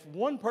 And if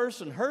one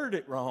person heard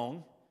it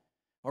wrong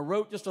or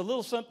wrote just a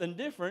little something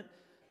different,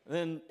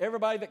 then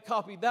everybody that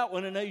copied that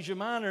one in Asia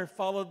Minor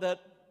followed that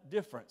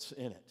difference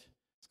in it.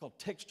 It's called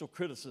textual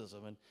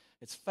criticism, and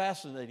it's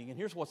fascinating. And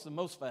here's what's the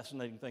most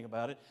fascinating thing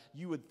about it.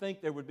 You would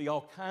think there would be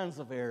all kinds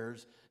of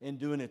errors in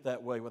doing it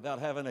that way without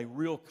having a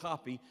real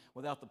copy,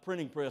 without the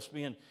printing press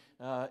being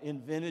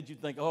invented.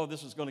 You'd think, oh,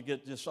 this is going to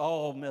get just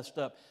all messed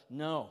up.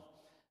 No.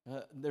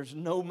 There's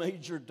no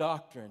major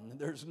doctrine.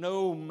 There's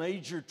no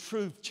major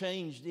truth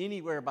changed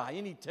anywhere by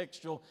any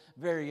textual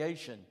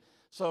variation.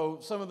 So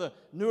some of the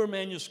newer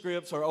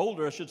manuscripts, or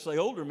older, I should say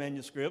older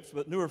manuscripts,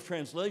 but newer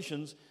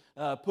translations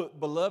put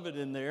beloved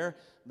in there.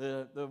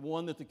 The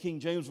one that the King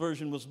James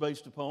Version was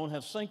based upon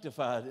has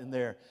sanctified in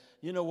there.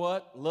 You know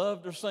what?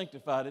 Loved or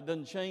sanctified. It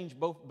doesn't change.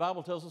 Both. The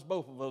Bible tells us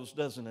both of those,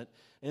 doesn't it?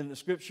 In the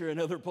Scripture and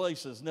other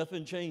places,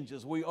 nothing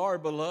changes. We are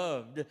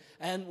beloved,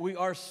 and we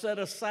are set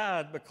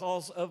aside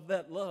because of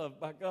that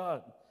love by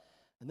God.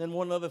 And then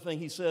one other thing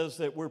he says,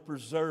 that we're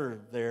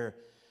preserved there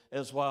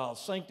as well.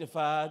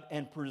 Sanctified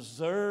and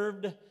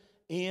preserved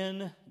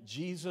in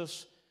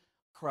Jesus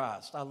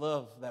Christ. I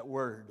love that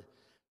word.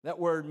 That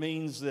word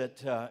means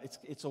that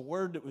it's a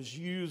word that was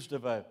used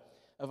of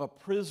a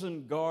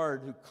prison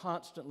guard who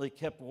constantly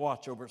kept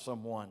watch over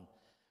someone.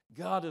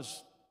 God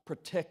is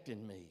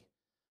protecting me.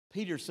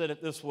 Peter said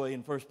it this way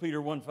in 1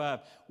 Peter 1:5.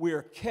 We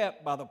are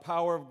kept by the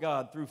power of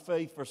God through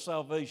faith for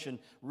salvation,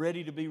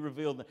 ready to be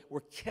revealed.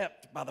 We're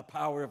kept by the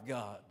power of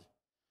God.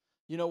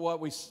 You know what?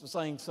 We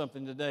sang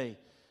something today,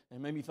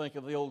 and made me think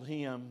of the old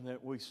hymn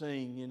that we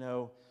sing,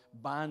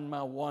 bind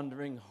my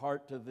wandering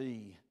heart to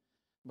thee.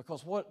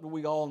 Because what do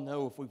we all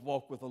know if we've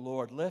walked with the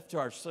Lord? Left to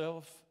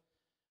ourselves,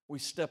 we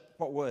step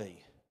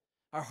away.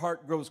 Our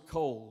heart grows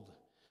cold.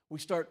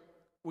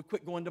 We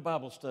quit going to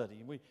Bible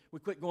study. We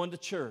quit going to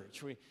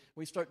church.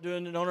 We start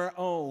doing it on our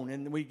own,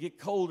 and we get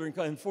colder. And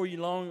before you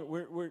long,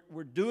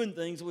 we're doing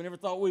things that we never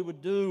thought we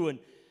would do. And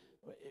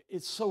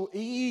it's so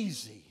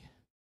easy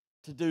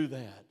to do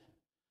that.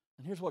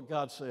 And here's what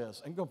God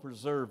says. I'm going to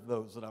preserve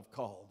those that I've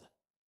called.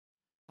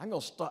 I'm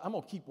going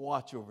to keep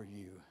watch over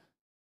you.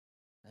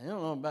 I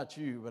don't know about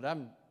you, but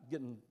I'm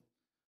getting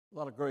a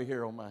lot of gray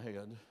hair on my head.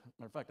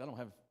 Matter of fact, I don't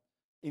have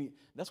any.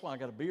 That's why I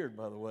got a beard,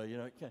 by the way.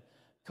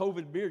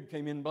 COVID beard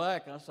came in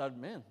black, and I said,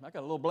 man, I got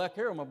a little black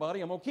hair on my body.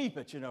 I'm going to keep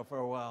it, for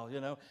a while,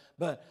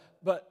 But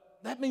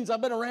that means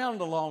I've been around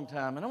a long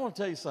time. And I want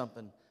to tell you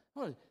something.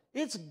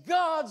 It's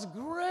God's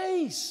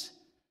grace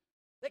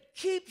that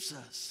keeps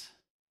us.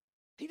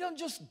 He doesn't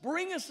just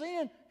bring us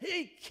in.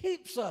 He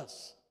keeps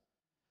us.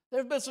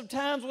 There have been some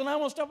times when I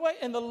want to step away,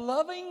 and the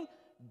loving,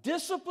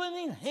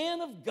 disciplining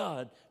hand of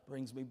God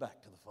brings me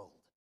back to the fold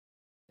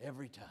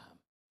every time.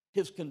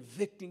 His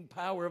convicting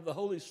power of the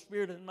Holy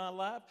Spirit in my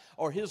life,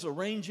 or His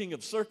arranging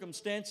of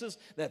circumstances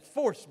that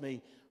force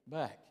me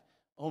back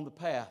on the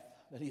path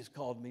that He has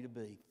called me to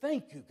be.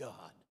 Thank you,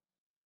 God,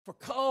 for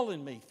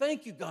calling me.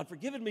 Thank you, God, for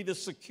giving me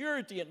this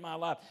security in my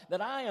life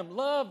that I am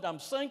loved, I'm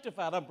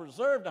sanctified, I'm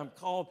preserved, I'm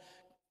called.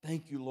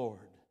 Thank you, Lord.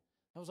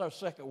 That was our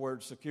second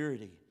word,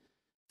 security.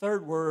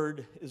 Third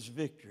word is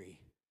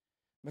victory.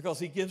 Because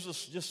He gives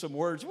us just some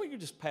words. We could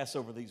just pass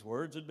over these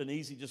words. It'd been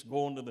easy just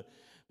going to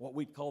what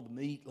we'd call the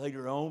meat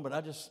later on, but I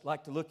just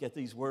like to look at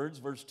these words.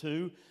 Verse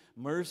 2,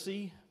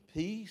 mercy,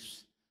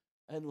 peace,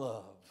 and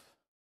love.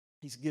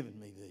 He's given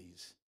me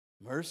these.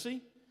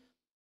 Mercy,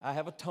 I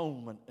have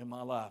atonement in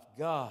my life.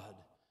 God,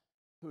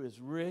 who is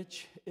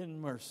rich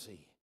in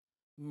mercy.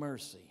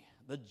 Mercy.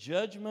 The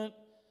judgment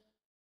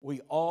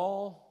we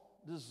all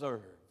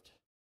deserved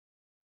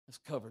is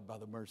covered by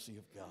the mercy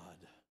of God.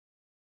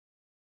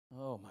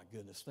 Oh, my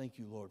goodness. Thank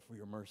you, Lord, for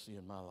your mercy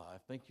in my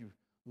life. Thank you,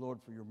 Lord,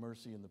 for your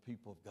mercy in the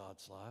people of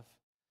God's life.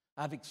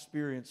 I've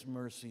experienced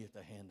mercy at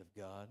the hand of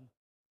God.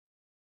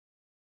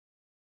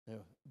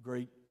 A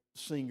great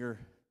singer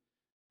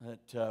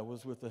that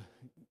was with the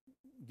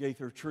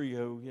Gaither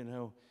Trio,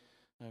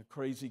 a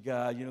crazy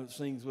guy, that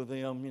sings with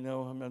them. I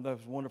remember that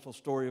was a wonderful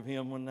story of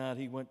him. One night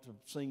he went to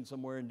sing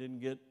somewhere and didn't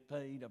get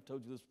paid. I've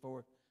told you this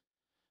before.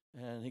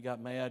 And he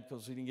got mad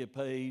because he didn't get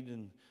paid,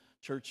 and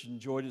church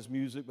enjoyed his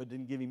music but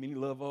didn't give him any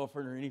love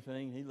offering or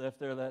anything. He left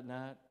there that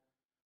night.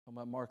 Talking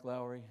about Mark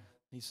Lowry.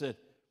 He said,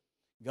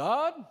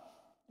 God,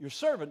 your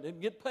servant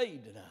didn't get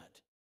paid tonight.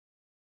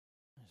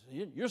 I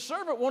said, your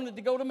servant wanted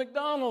to go to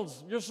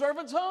McDonald's. Your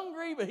servant's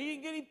hungry, but he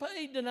didn't get any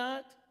paid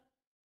tonight.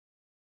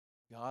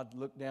 God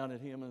looked down at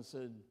him and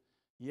said,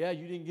 yeah,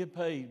 you didn't get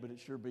paid, but it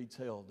sure beats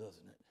hell,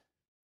 doesn't it?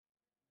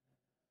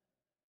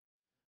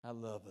 I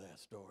love that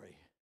story.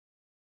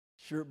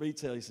 Sure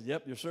beats hell. He said,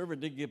 yep, your servant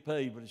did get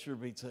paid, but it sure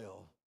beats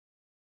hell.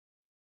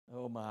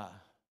 Oh, my.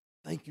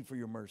 Thank you for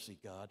your mercy,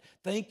 God.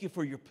 Thank you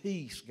for your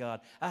peace,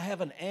 God. I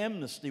have an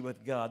amnesty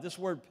with God. This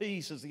word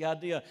peace is the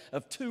idea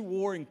of two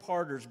warring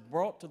partners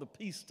brought to the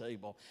peace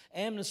table.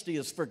 Amnesty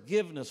is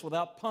forgiveness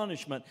without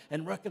punishment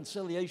and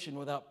reconciliation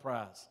without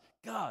price.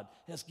 God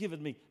has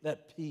given me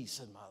that peace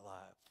in my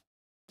life.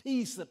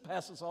 Peace that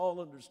passes all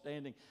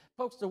understanding.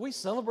 Folks, do we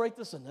celebrate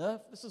this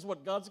enough? This is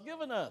what God's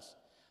given us.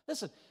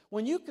 Listen,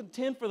 when you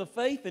contend for the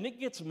faith and it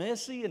gets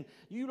messy and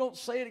you don't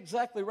say it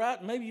exactly right,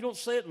 and maybe you don't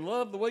say it in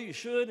love the way you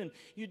should, and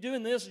you're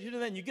doing this and you're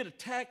doing that, and you get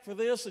attacked for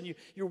this, and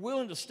you're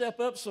willing to step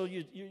up so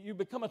you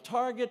become a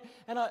target.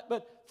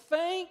 But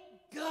thank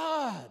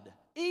God,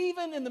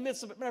 even in the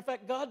midst of it. Matter of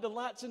fact, God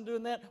delights in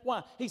doing that.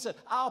 Why? He said,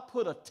 I'll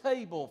put a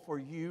table for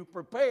you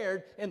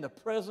prepared in the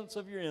presence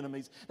of your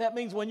enemies. That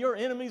means when your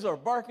enemies are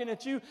barking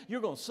at you,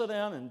 you're going to sit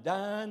down and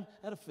dine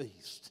at a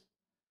feast.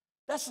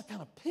 That's the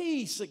kind of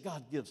peace that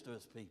God gives to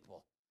His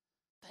people.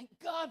 Thank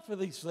God for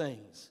these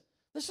things.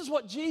 This is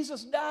what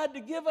Jesus died to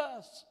give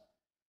us.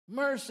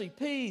 Mercy,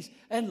 peace,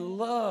 and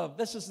love.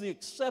 This is the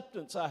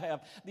acceptance I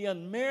have, the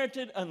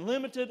unmerited,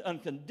 unlimited,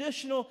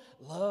 unconditional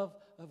love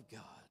of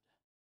God.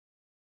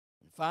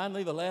 And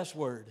finally, the last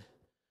word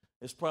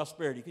is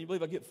prosperity. Can you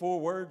believe I get 4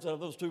 words out of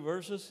those 2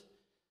 verses?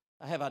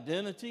 I have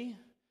identity,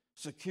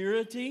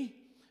 security,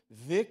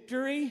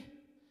 victory,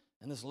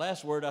 and this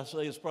last word I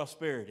say is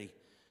prosperity.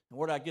 And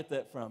where do I get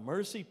that from?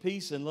 Mercy,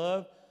 peace, and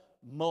love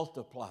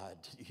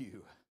multiplied to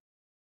you.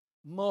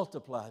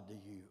 Multiplied to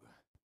you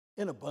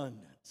in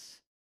abundance.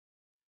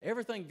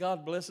 Everything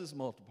God blesses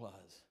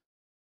multiplies.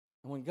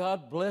 And when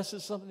God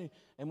blesses something,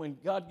 and when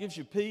God gives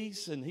you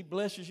peace and He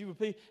blesses you with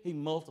peace, He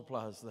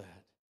multiplies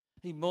that.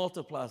 He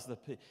multiplies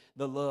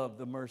the love,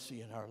 the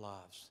mercy in our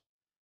lives.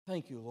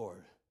 Thank you,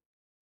 Lord,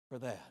 for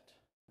that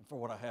and for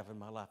what I have in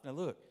my life. Now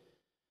look,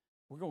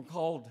 we're going to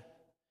call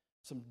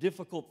some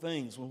difficult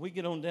things. When we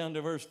get on down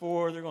to verse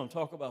 4, they're going to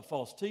talk about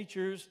false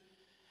teachers.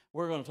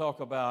 We're going to talk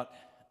about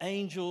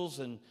angels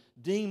and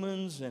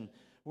demons, and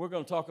we're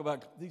going to talk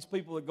about these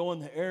people that go in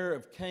the era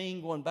of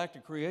Cain, going back to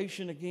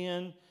creation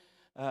again.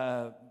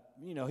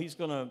 He's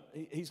going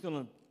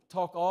to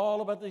talk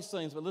all about these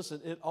things. But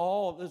listen,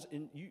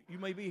 and you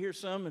may be here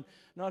some and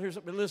not here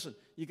some, but listen,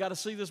 you got to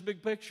see this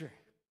big picture.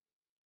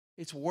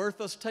 It's worth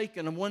us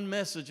taking one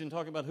message and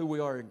talking about who we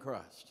are in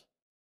Christ.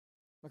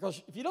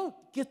 Because if you don't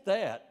get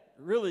that,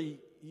 really,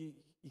 you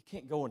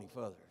can't go any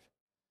further.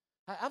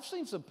 I've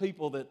seen some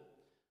people that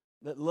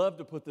love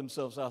to put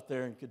themselves out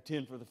there and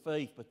contend for the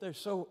faith, but they're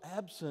so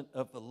absent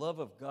of the love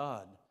of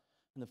God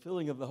and the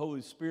filling of the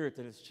Holy Spirit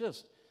that it's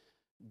just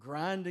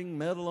grinding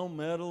metal on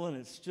metal, and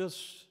it's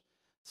just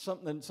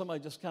something that somebody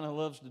just kind of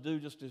loves to do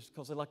just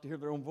because they like to hear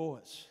their own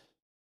voice.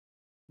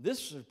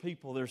 These are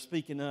people that are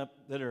speaking up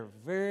that are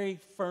very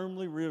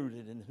firmly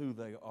rooted in who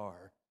they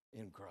are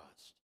in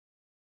Christ.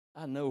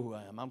 I know who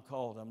I am. I'm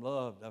called. I'm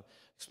loved. I've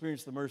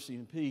experienced the mercy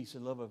and peace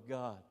and love of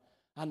God.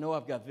 I know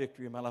I've got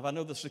victory in my life. I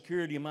know the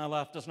security in my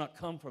life does not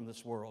come from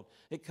this world.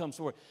 It comes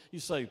from where you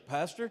say,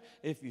 Pastor,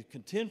 if you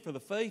contend for the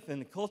faith and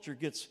the culture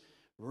gets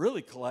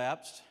really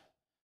collapsed,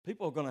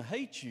 people are going to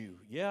hate you.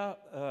 Yeah,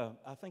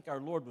 I think our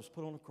Lord was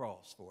put on a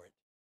cross for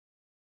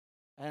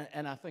it.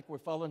 And I think we're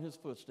following His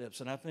footsteps.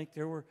 And I think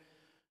there were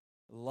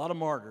a lot of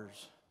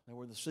martyrs that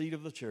were the seed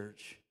of the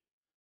church.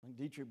 Like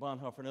Dietrich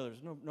Bonhoeffer and others.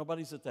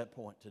 Nobody's at that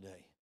point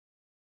today.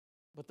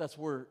 But that's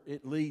where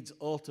it leads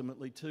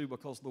ultimately to,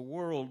 because the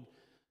world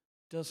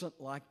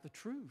doesn't like the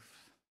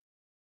truth.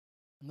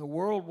 And the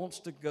world wants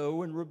to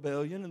go in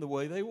rebellion in the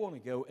way they want to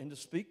go, and to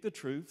speak the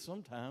truth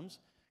sometimes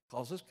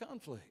causes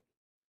conflict.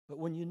 But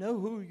when you know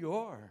who you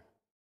are,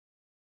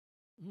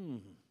 I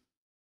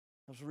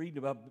was reading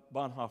about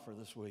Bonhoeffer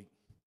this week,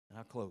 and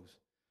I'll close.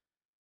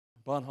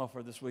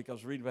 Bonhoeffer this week, I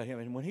was reading about him,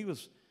 and when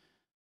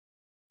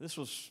this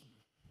was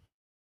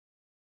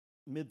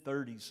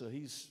mid-30s, so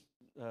he's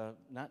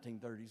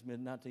 1930s,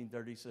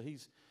 mid-1930s, so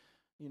he's,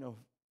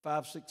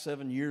 5, 6,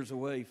 7 years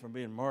away from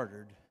being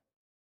martyred.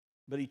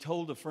 But he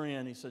told a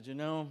friend, he said,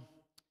 I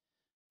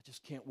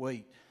just can't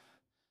wait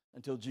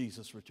until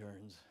Jesus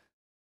returns.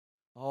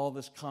 All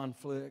this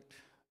conflict,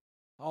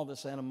 all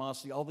this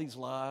animosity, all these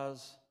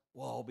lies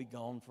will all be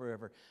gone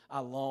forever. I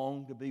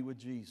long to be with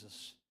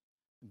Jesus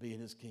and be in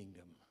His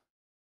kingdom.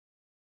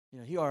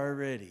 He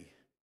already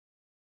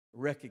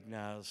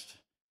recognized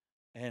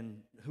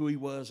and who he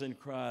was in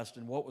Christ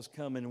and what was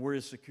coming and where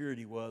his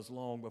security was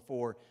long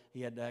before he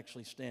had to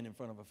actually stand in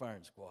front of a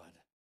firing squad.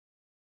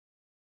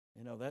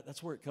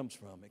 That's where it comes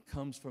from. It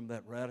comes from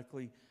that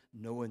radically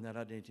knowing that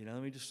identity. Now,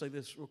 let me just say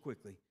this real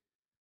quickly.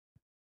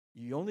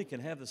 You only can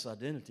have this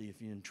identity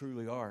if you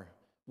truly are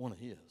one of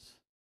His,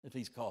 if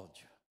He's called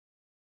you,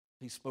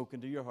 if He's spoken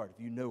to your heart,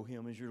 if you know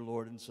Him as your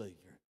Lord and Savior,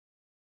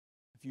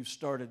 if you've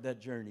started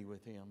that journey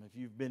with Him, if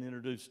you've been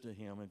introduced to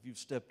Him, if you've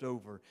stepped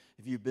over,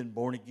 if you've been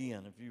born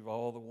again, if you've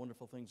all the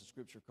wonderful things the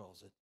Scripture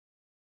calls it.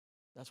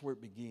 That's where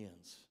it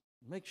begins.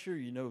 Make sure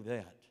you know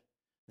that.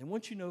 And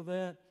once you know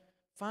that,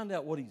 find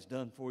out what He's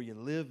done for you.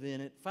 Live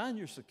in it. Find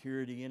your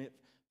security in it.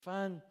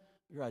 Find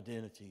your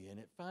identity in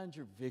it. Find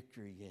your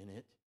victory in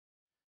it.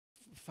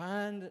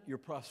 Find your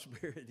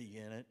prosperity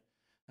in it.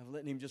 Of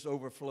letting Him just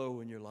overflow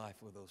in your life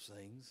with those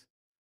things.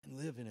 And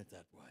live in it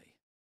that way.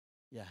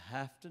 You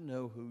have to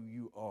know who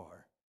you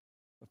are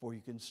before you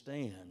can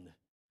stand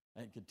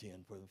and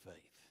contend for the faith.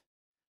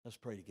 Let's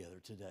pray together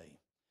today.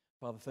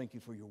 Father, thank You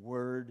for Your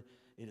word.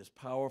 It is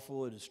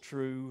powerful. It is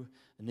true.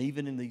 And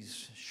even in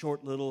these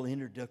short little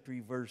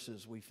introductory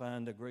verses, we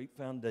find a great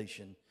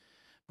foundation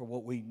for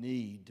what we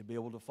need to be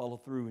able to follow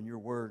through in Your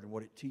word and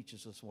what it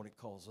teaches us and what it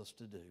calls us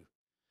to do.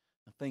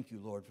 I thank You,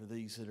 Lord, for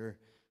these that are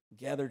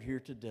gathered here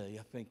today.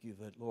 I thank You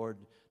that, Lord,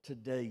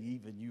 today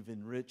even You've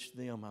enriched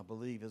them, I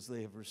believe, as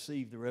they have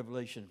received the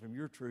revelation from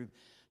Your truth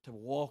to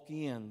walk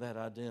in that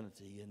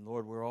identity. And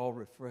Lord, we're all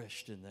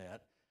refreshed in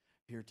that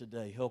here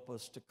today. Help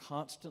us to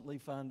constantly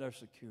find our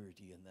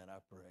security in that, I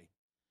pray.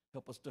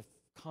 Help us to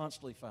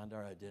constantly find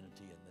our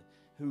identity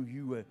in who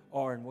You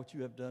are and what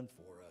You have done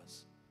for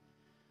us.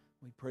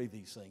 We pray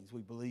these things.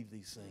 We believe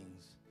these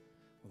things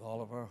with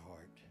all of our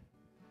heart.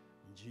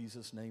 In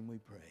Jesus' name we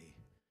pray.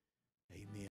 Amen.